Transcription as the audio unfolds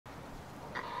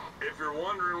If you're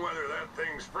wondering whether that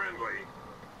thing's friendly,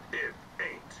 it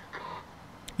ain't.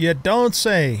 You don't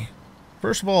say.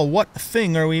 First of all, what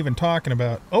thing are we even talking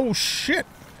about? Oh shit!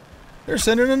 They're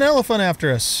sending an elephant after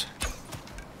us.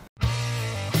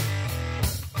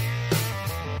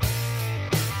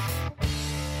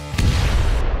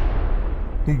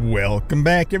 Welcome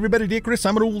back, everybody, to Icarus.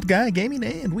 I'm an old guy gaming,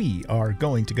 and we are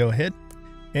going to go ahead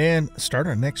and start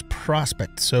our next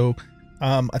prospect. So,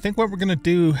 I think what we're going to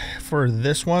do for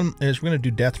this one is we're going to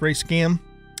do Death Ray Scam.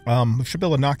 We should be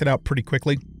able to knock it out pretty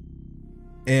quickly,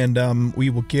 and we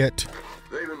will get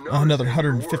another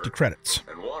 150 credits.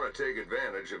 And want to take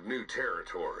advantage of new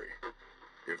territory.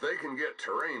 If they can get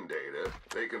terrain data,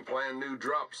 they can plan new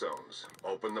drop zones.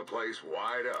 Open the place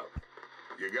wide up.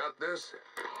 You got this?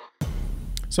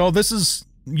 So this is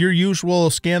your usual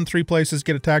scan 3 places,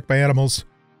 get attacked by animals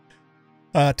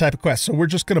type of quest. So we're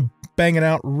just going to bang it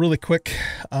out really quick.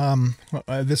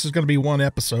 This is going to be one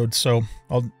episode, so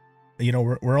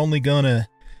we're only going to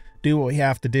do what we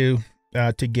have to do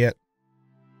to get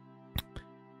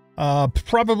we'll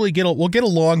get a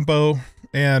longbow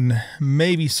and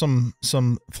maybe some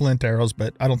flint arrows,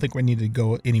 but I don't think we need to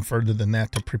go any further than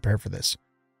that to prepare for this.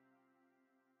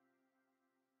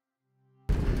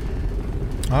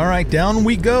 All right, down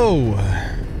we go.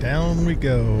 Down we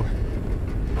go.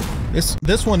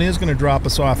 This one is going to drop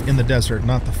us off in the desert,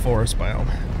 not the forest biome.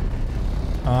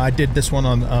 I did this one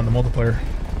on the multiplayer.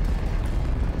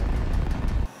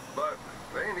 But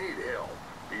they need help,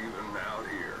 even out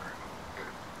here.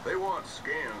 They want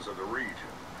scans of the region,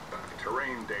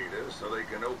 terrain data, so they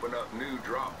can open up new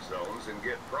drop zones and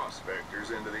get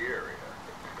prospectors into the area.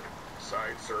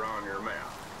 Sites are on your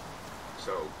map,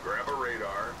 so grab a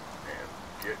radar and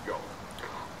get going.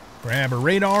 Grab a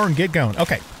radar and get going.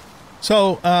 Okay.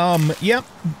 So, yep.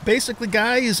 Basically,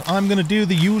 guys, I'm going to do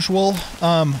the usual.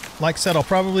 Like I said, I'll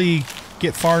probably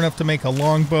get far enough to make a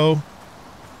longbow,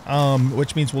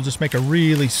 which means we'll just make a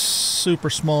really super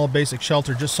small basic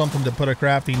shelter, just something to put a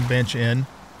crafting bench in.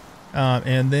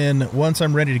 And then once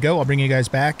I'm ready to go, I'll bring you guys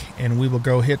back, and we will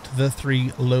go hit the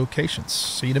 3 locations.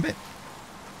 See you in a bit.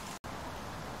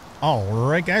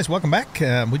 Alright guys, welcome back.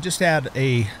 We just had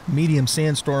a medium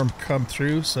sandstorm come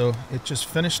through, so it just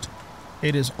finished.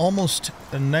 It is almost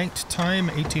night time,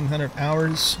 1800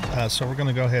 hours, so we're going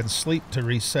to go ahead and sleep to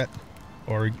reset,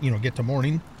 or, get to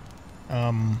morning.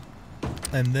 And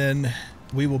then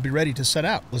we will be ready to set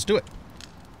out. Let's do it.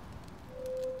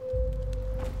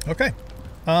 Okay.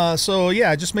 So yeah,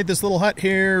 I just made this little hut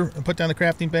here, put down the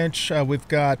crafting bench. We've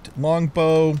got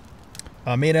longbow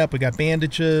made up. We got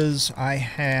bandages. I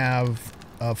have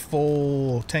a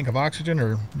full tank of oxygen,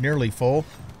 or nearly full.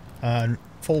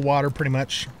 Full water, pretty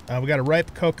much. We got a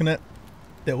ripe coconut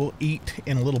that we'll eat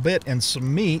in a little bit, and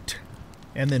some meat,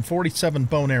 and then 47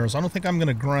 bone arrows. I don't think I'm going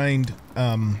to grind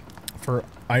for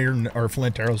iron or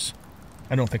flint arrows.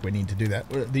 I don't think we need to do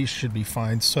that. These should be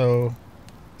fine. So,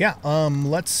 yeah,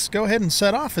 let's go ahead and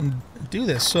set off and do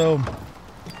this. So,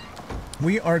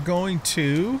 we are going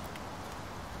to...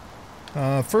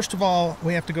 first of all,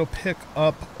 we have to go pick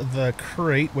up the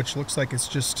crate, which looks like it's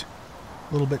just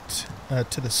a little bit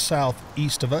to the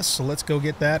southeast of us. So let's go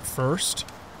get that first.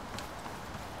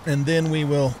 And then we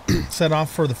will set off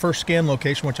for the first scan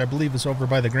location, which I believe is over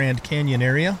by the Grand Canyon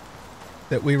area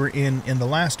that we were in the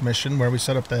last mission, where we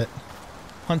set up that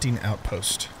hunting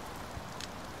outpost.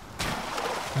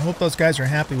 I hope those guys are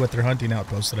happy with their hunting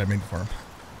outpost that I made for them.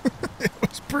 It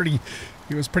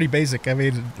was pretty basic. I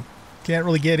mean, can't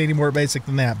really get any more basic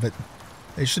than that, but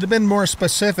they should have been more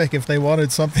specific if they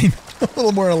wanted something a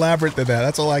little more elaborate than that.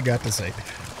 That's all I got to say.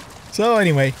 So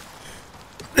anyway,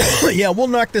 yeah, we'll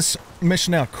knock this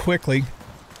mission out quickly,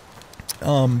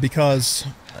 because,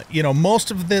 most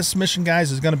of this mission,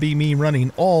 guys, is going to be me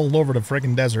running all over the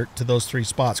friggin' desert to those 3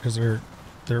 spots, because they're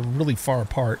really far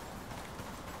apart.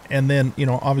 And then,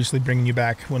 obviously bringing you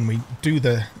back when we do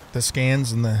the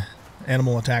scans and the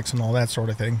animal attacks and all that sort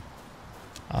of thing.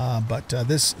 But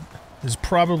this is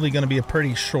probably going to be a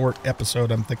pretty short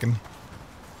episode, I'm thinking.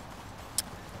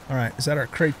 Alright, is that our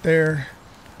crate there?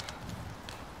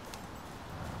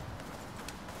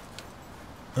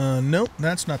 Nope,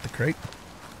 that's not the crate.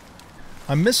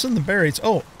 I'm missing the berries.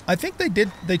 Oh, I think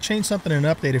they changed something in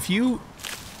an update. If you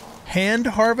hand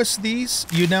harvest these,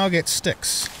 you now get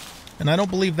sticks. And I don't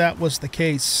believe that was the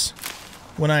case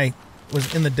when I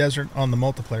was in the desert on the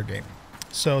multiplayer game.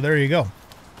 So there you go.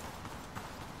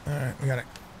 Alright, we got a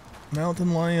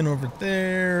mountain lion over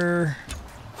there.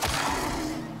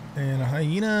 And a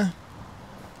hyena.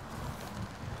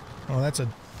 Oh, that's a...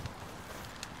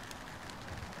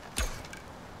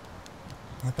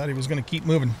 I thought he was going to keep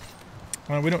moving.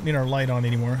 We don't need our light on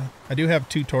anymore. I do have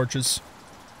 2 torches.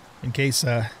 in case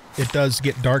it does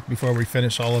get dark before we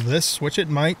finish all of this, which it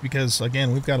might, because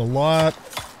again, we've got a lot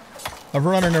of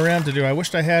running around to do. I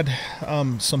wished I had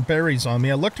some berries on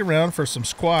me. I looked around for some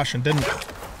squash and didn't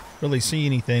really see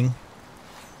anything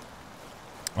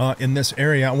in this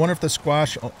area. I wonder if the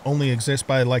squash only exists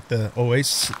by like the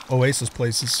oasis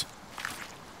places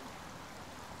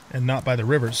and not by the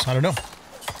rivers. I don't know.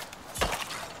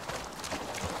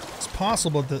 It's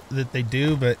possible that they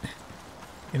do, but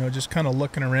you know, just kind of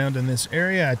looking around in this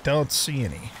area, I don't see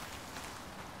any.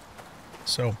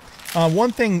 So,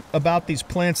 one thing about these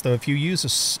plants, though, if you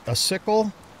use a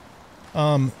sickle,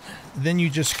 then you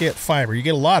just get fiber. You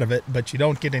get a lot of it, but you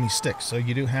don't get any sticks. So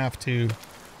you do have to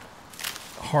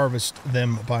harvest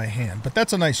them by hand. But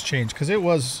that's a nice change, because it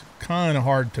was kind of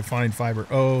hard to find fiber.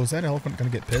 Oh, is that elephant going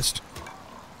to get pissed?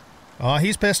 Oh,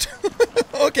 he's pissed.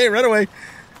 Okay, run away.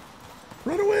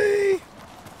 Run away.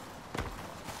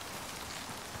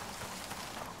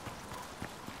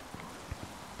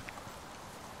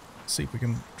 See if we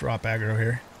can drop aggro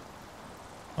here.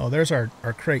 Oh, there's our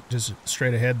crate just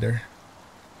straight ahead there.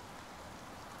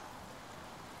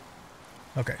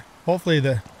 Okay, hopefully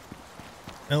the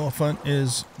elephant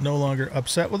is no longer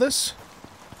upset with us.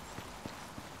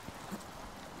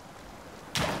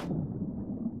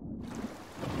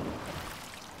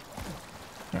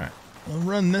 Alright, we'll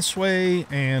run this way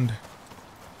and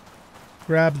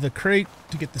grab the crate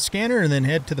to get the scanner and then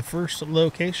head to the first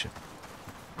location.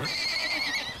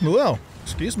 Whoa,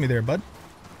 excuse me there, bud.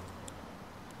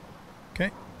 Okay,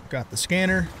 got the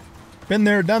scanner. Been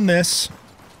there, done this.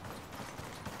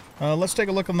 Let's take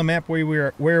a look on the map where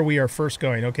we are first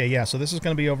going. Okay, yeah, so this is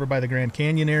going to be over by the Grand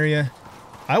Canyon area.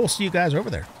 I will see you guys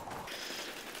over there.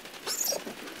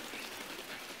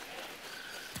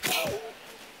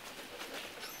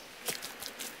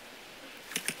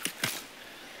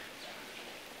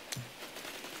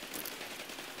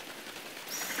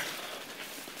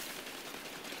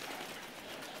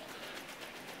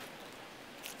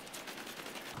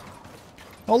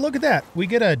 Oh, look at that. We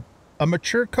get a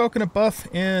mature coconut buff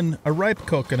and a ripe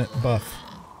coconut buff.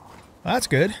 That's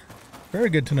good. Very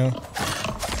good to know.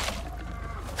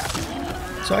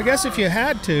 So I guess if you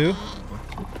had to,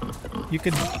 you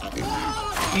could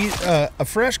eat a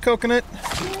fresh coconut,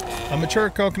 a mature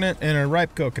coconut, and a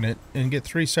ripe coconut and get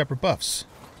 3 separate buffs.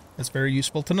 That's very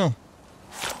useful to know.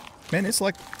 Man, it's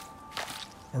like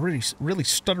really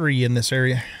stuttery in this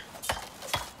area.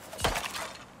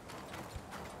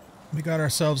 We got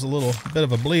ourselves a little bit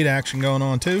of a bleed action going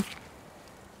on too.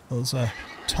 Those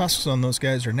tusks on those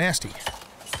guys are nasty.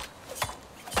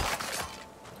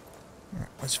 Alright,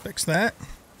 let's fix that.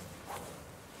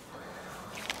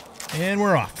 And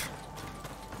we're off.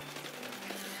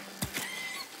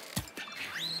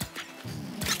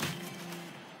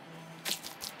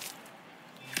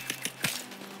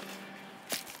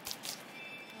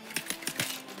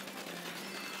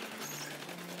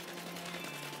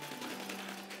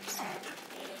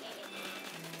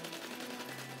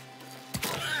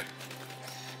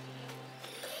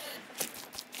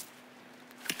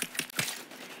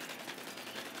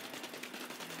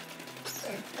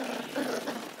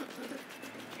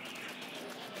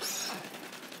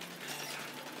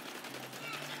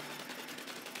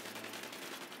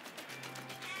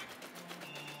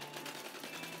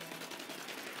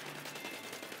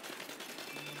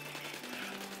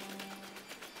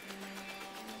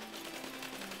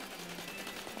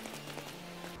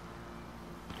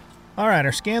 Alright,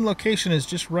 our scan location is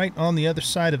just right on the other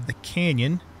side of the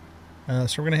canyon.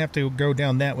 So we're going to have to go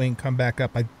down that way and come back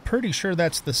up. I'm pretty sure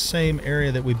that's the same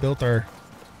area that we built our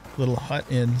little hut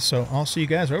in. So I'll see you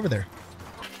guys over there.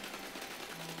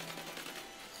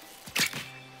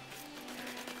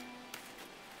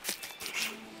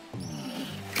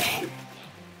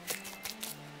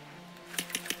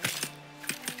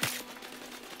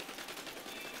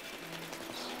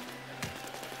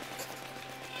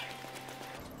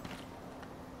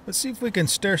 Let's see if we can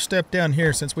stair step down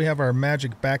here since we have our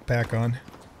magic backpack on.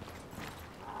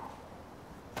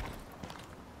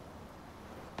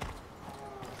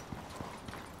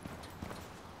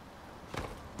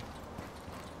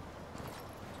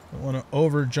 Don't want to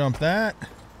over jump that.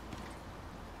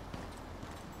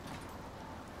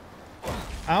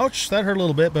 Ouch, that hurt a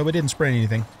little bit, but we didn't spray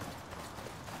anything.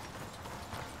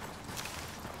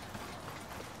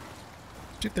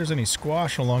 See if there's any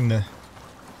squash along the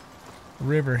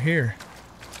river here.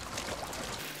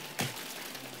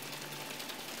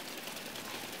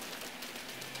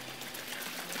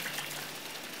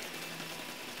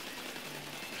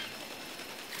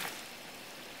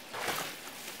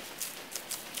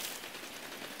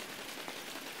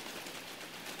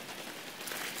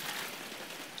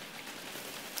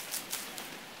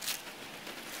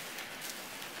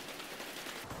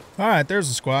 Alright, there's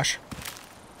a squash.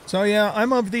 So yeah,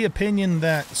 I'm of the opinion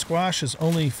that squash is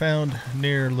only found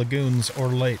near lagoons or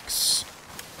lakes.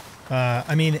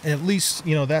 I mean, at least,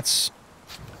 you know, that's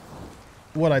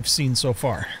what I've seen so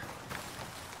far.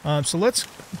 So let's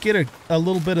get a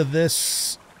little bit of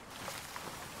this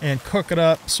and cook it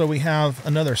up so we have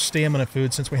another stamina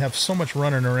food since we have so much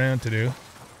running around to do.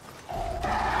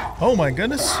 Oh my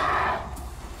goodness.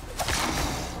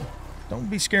 Don't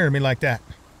be scaring me like that.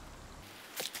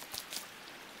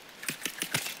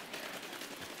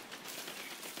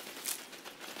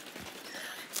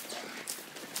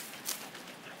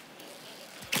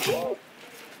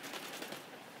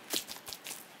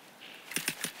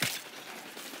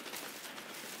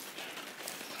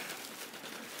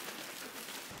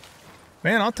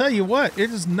 Man, I'll tell you what,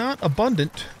 it is not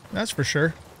abundant, that's for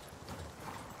sure.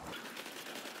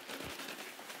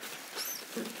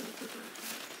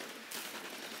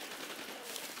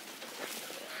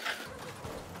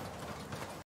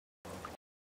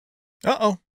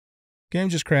 Uh-oh. Game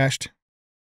just crashed.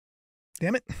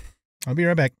 Damn it. I'll be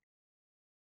right back.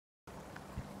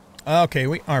 Okay,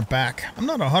 we are back. I'm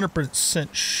not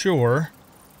 100% sure,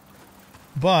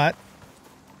 but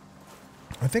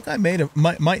I think I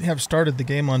might have started the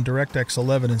game on DirectX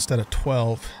 11 instead of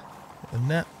 12, and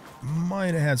that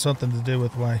might have had something to do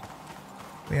with why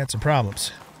we had some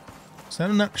problems. So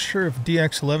I'm not sure if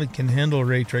DX11 can handle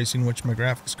ray tracing, which my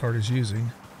graphics card is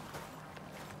using.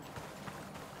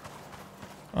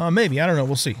 Maybe, I don't know,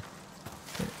 we'll see.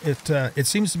 It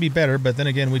seems to be better, but then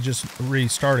again, we just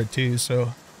restarted too,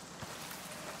 so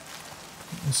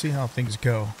we'll see how things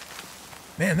go.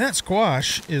 Man, that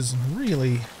squash is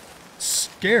really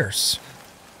scarce.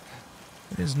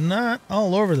 It is not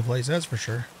all over the place, that's for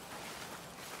sure.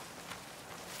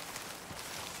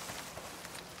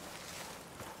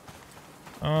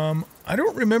 I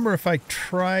don't remember if I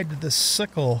tried the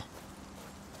sickle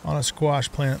on a squash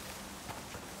plant.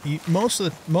 Most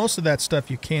of that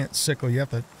stuff you can't sickle. You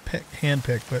have to hand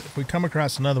pick. But if we come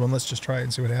across another one, let's just try it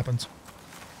and see what happens.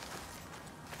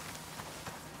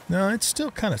 No, it's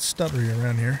still kind of stubborn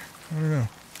around here. I don't know.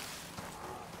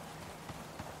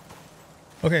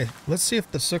 Okay, let's see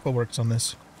if the sickle works on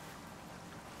this.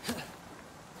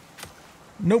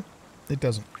 Nope, it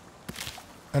doesn't.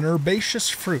 An herbaceous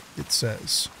fruit, it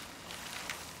says.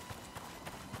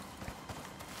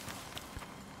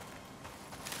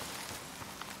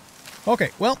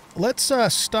 Okay, well, let's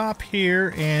stop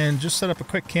here and just set up a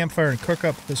quick campfire and cook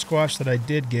up the squash that I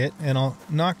did get. And I'll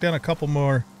knock down a couple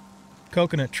more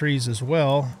coconut trees as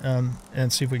well,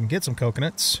 and see if we can get some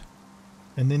coconuts.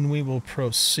 And then we will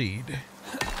proceed.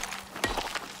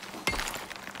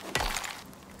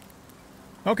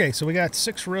 Okay, so we got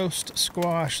 6 roast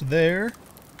squash there.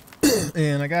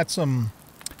 And I got some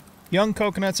young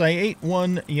coconuts. I ate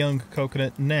 1 young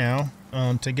coconut now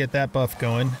to get that buff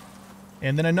going.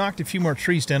 And then I knocked a few more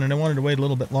trees down, and I wanted to wait a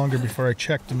little bit longer before I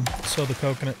checked them, so the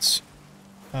coconuts,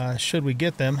 should we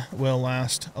get them, will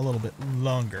last a little bit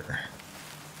longer.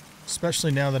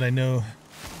 Especially now that I know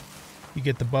you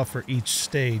get the buff for each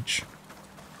stage.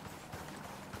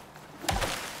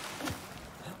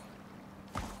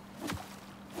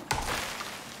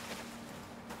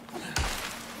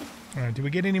 Alright, did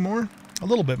we get any more? A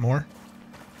little bit more.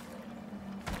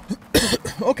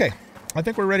 Okay, I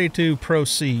think we're ready to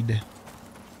proceed.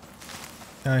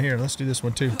 Here, let's do this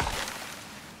one too.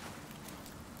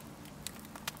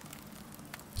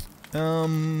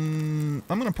 I'm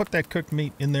gonna put that cooked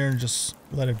meat in there and just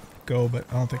let it go, but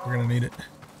I don't think we're gonna need it.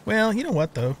 Well, you know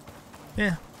what though?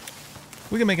 Yeah.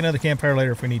 We can make another campfire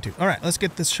later if we need to. Alright, let's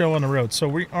get this show on the road. So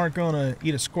we are gonna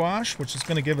eat a squash, which is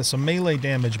gonna give us a melee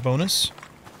damage bonus.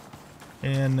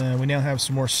 And we now have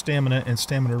some more stamina and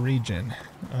stamina regen.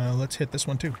 Let's hit this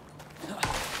one too.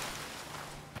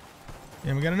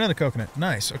 And we got another coconut.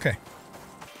 Nice, okay.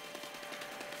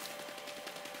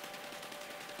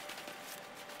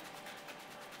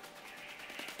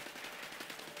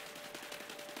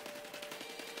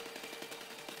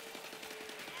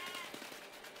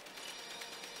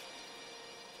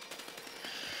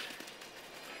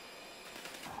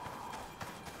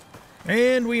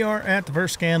 And we are at the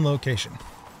first scan location.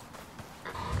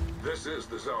 This is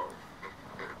the zone.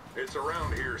 It's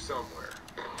around here somewhere.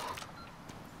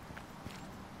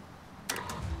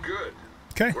 Good.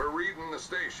 Okay. We're reading the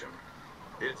station.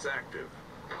 It's active.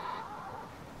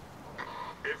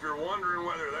 If you're wondering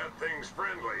whether that thing's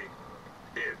friendly,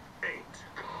 it ain't.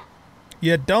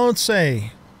 You don't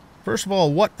say. First of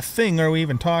all, what thing are we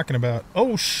even talking about?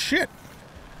 Oh shit!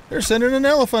 They're sending an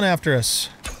elephant after us.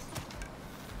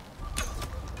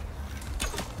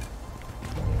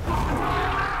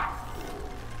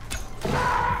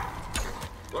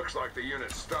 Looks like the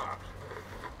unit stopped.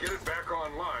 Get it back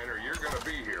online or you're gonna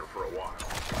be here for a while.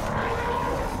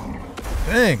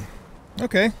 Dang.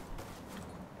 Okay.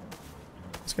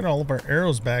 Let's get all of our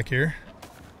arrows back here.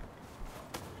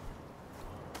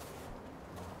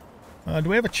 Do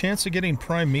we have a chance of getting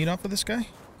prime meat off of this guy?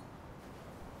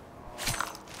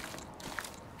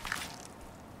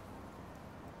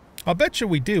 I'll bet you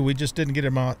we do. We just didn't get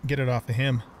it off of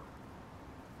him.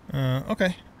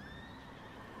 Okay.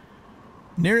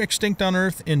 Near extinct on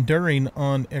Earth, enduring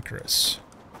on Icarus.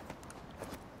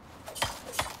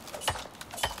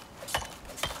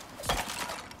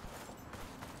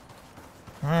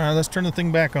 Alright, let's turn the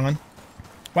thing back on.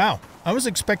 Wow, I was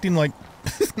expecting like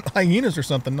hyenas or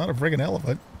something, not a friggin'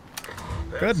 elephant.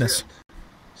 That's Goodness. it.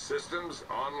 Systems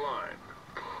online.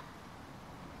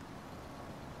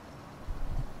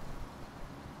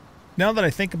 Now that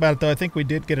I think about it, though, I think we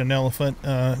did get an elephant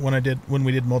when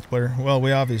we did multiplayer. Well,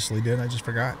 we obviously did. I just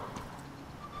forgot.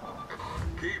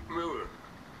 Keep moving.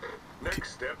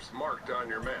 Next steps marked on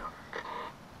your map.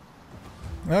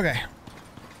 Okay.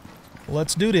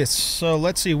 Let's do this. So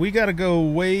let's see. We got to go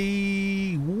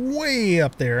way, way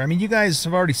up there. I mean, you guys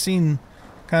have already seen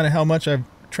kind of how much I've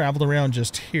traveled around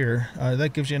just here.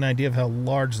 That gives you an idea of how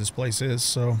large this place is.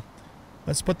 So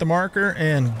let's put the marker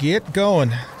and get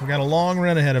going. We got a long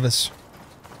run ahead of us.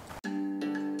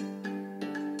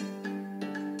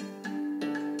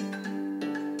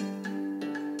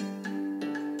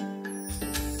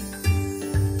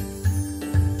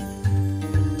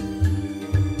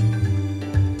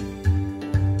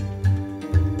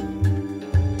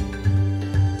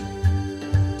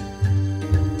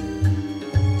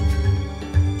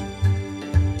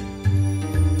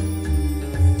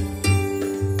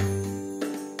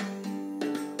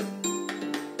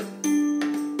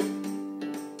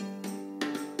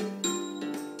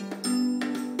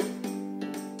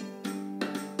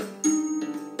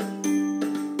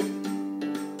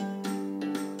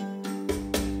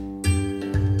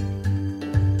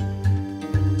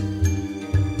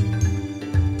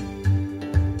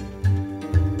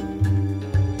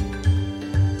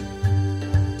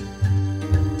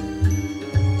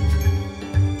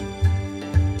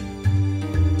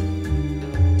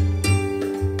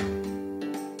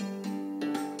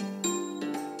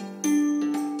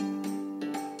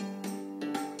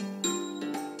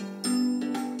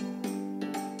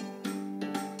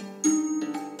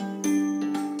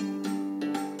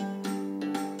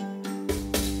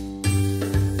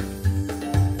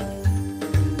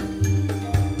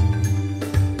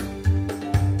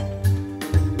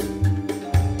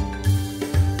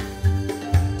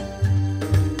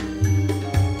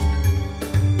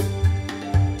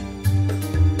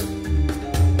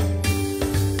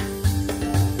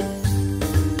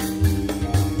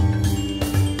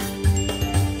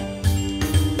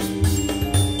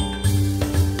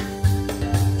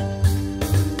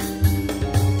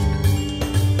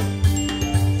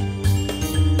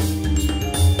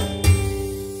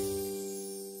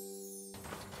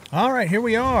 All right, here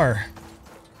we are.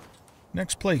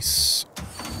 Next place.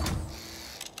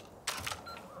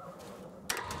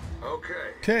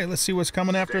 Okay, let's see what's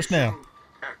coming after us now.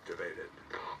 Activated.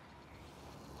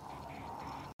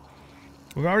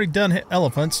 We've already done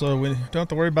elephants, so we don't have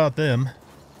to worry about them.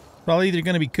 Probably either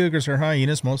going to be cougars or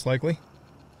hyenas, most likely.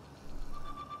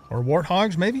 Or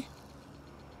warthogs, maybe?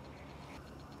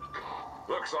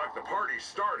 Looks like the party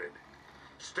started.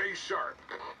 Stay sharp.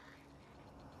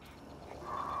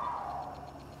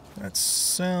 That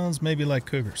sounds maybe like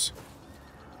cougars.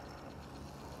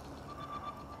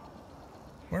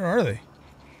 Where are they?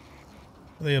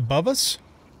 Are they above us?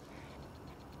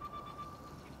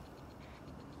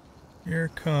 Here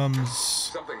comes...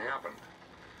 Something happened.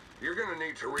 You're gonna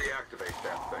need to reactivate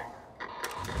that thing.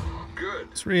 Good.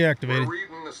 It's reactivated. We're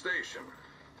reading the station.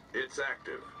 It's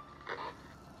active.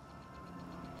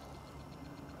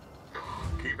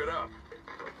 Keep it up.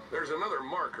 There's another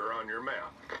marker on your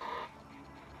map.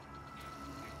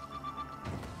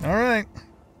 All right.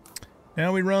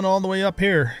 Now we run all the way up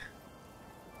here.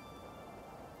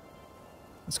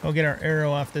 Let's go get our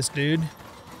arrow off this dude.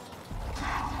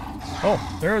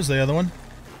 Oh, there's the other one.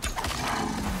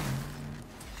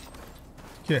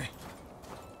 Okay.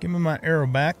 Give me my arrow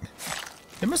back.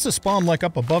 They must have spawned like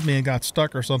up above me and got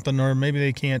stuck or something, or maybe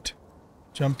they can't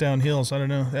jump down hills. I don't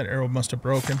know. That arrow must have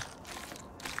broken.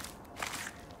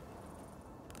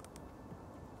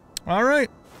 All right.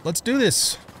 Let's do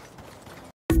this.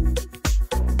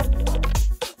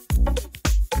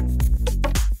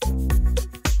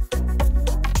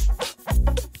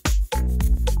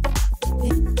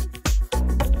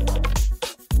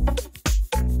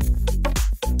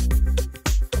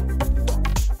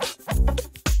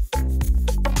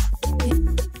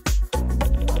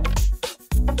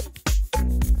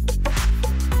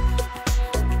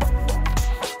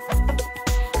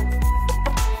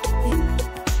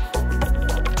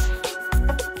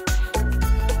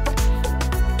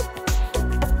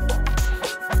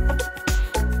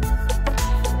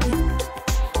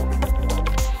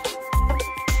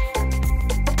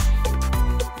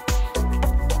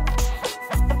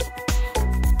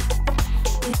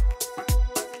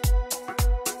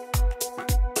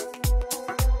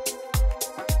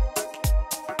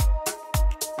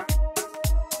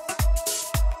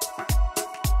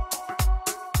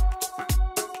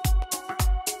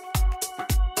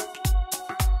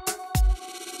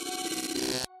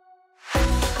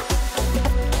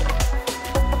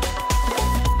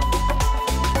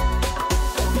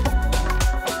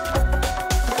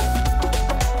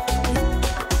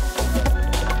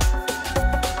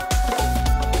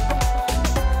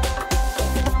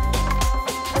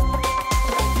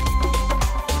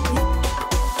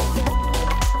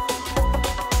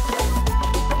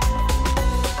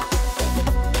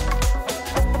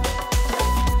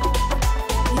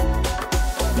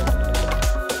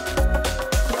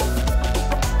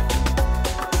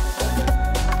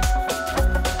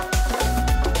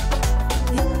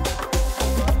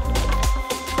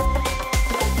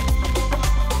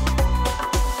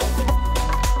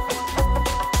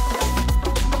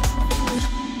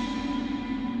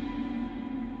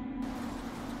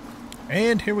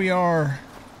 And here we are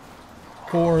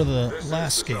for the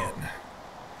last scan.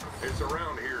 It's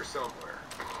around here somewhere.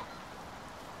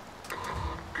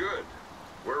 Good.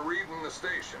 We're reading the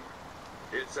station.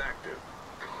 It's active.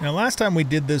 Now, last time we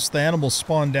did this, the animals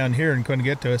spawned down here and couldn't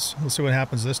get to us. We'll see what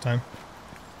happens this time.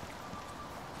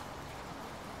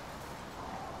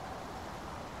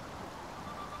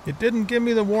 It didn't give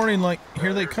me the warning like,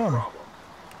 here they come.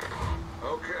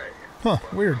 Okay. Huh,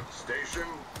 weird. Station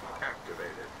activated.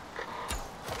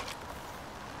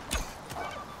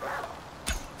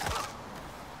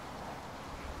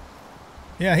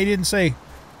 Yeah, he didn't say,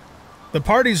 the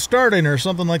party's starting or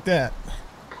something like that.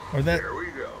 Or that, There we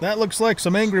go. that looks like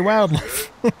some angry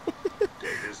wildlife.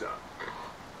 Data's up.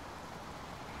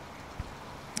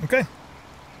 Okay.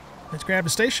 Let's grab the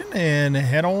station and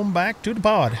head on back to the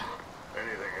pod.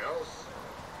 Anything else?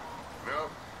 No.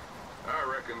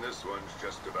 I reckon this one's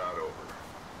just about over.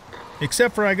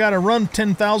 Except for I gotta run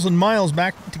 10,000 miles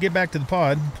back to get back to the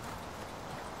pod.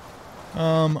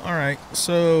 Alright,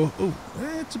 so... Ooh,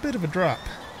 it's a bit of a drop.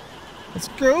 Let's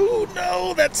go!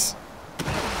 No, that's...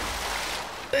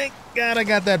 Thank God I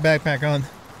got that backpack on.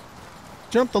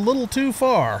 Jumped a little too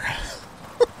far.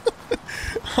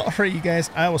 Alright, you guys,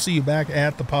 I will see you back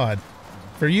at the pod.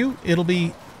 For you, it'll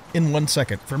be in 1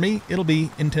 second. For me, it'll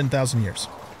be in 10,000 years.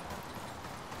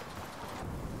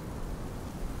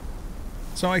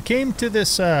 So I came to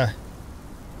this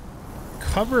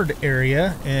covered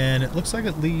area, and it looks like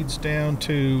it leads down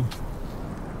to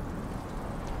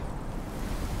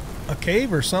a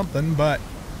cave or something, but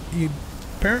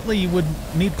apparently you would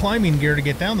need climbing gear to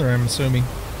get down there, I'm assuming.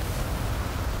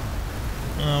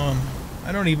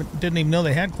 I didn't even know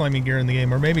they had climbing gear in the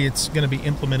game, or maybe it's going to be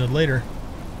implemented later.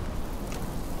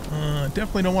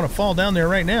 Definitely don't want to fall down there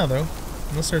right now, though,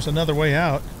 unless there's another way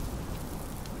out.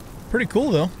 Pretty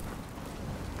cool, though.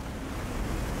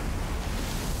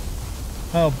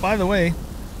 Oh, by the way,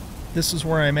 this is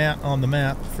where I'm at on the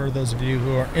map for those of you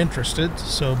who are interested.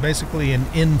 So basically an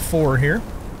N4 here.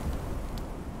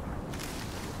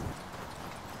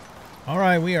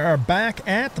 Alright, we are back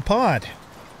at the pod.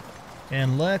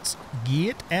 And let's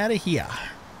get out of here.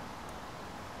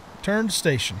 Turn to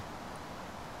station.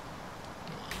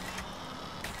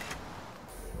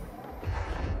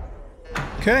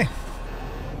 Okay.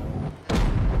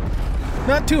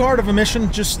 Not too hard of a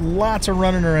mission, just lots of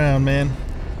running around, man.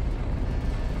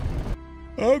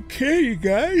 Okay, you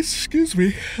guys, excuse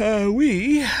me.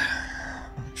 We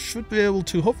should be able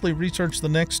to hopefully research the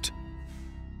next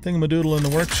thingamadoodle in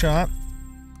the workshop.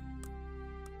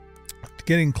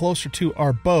 Getting closer to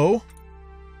our bow.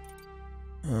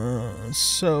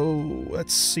 So,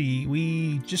 let's see.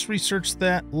 We just researched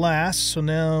that last, so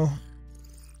now...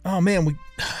 Oh, man,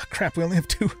 crap, we only have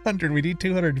 200. We need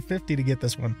 250 to get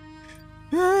this one.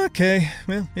 Okay,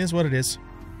 well, it is what it is.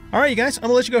 Alright, you guys, I'm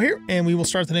going to let you go here, and we will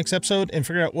start the next episode and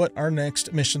figure out what our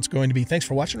next mission's going to be. Thanks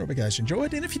for watching. I hope you guys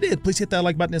enjoyed, and if you did, please hit that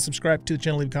like button and subscribe to the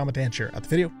channel, leave a comment, and share out the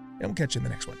video, and we'll catch you in the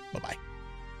next one. Bye-bye.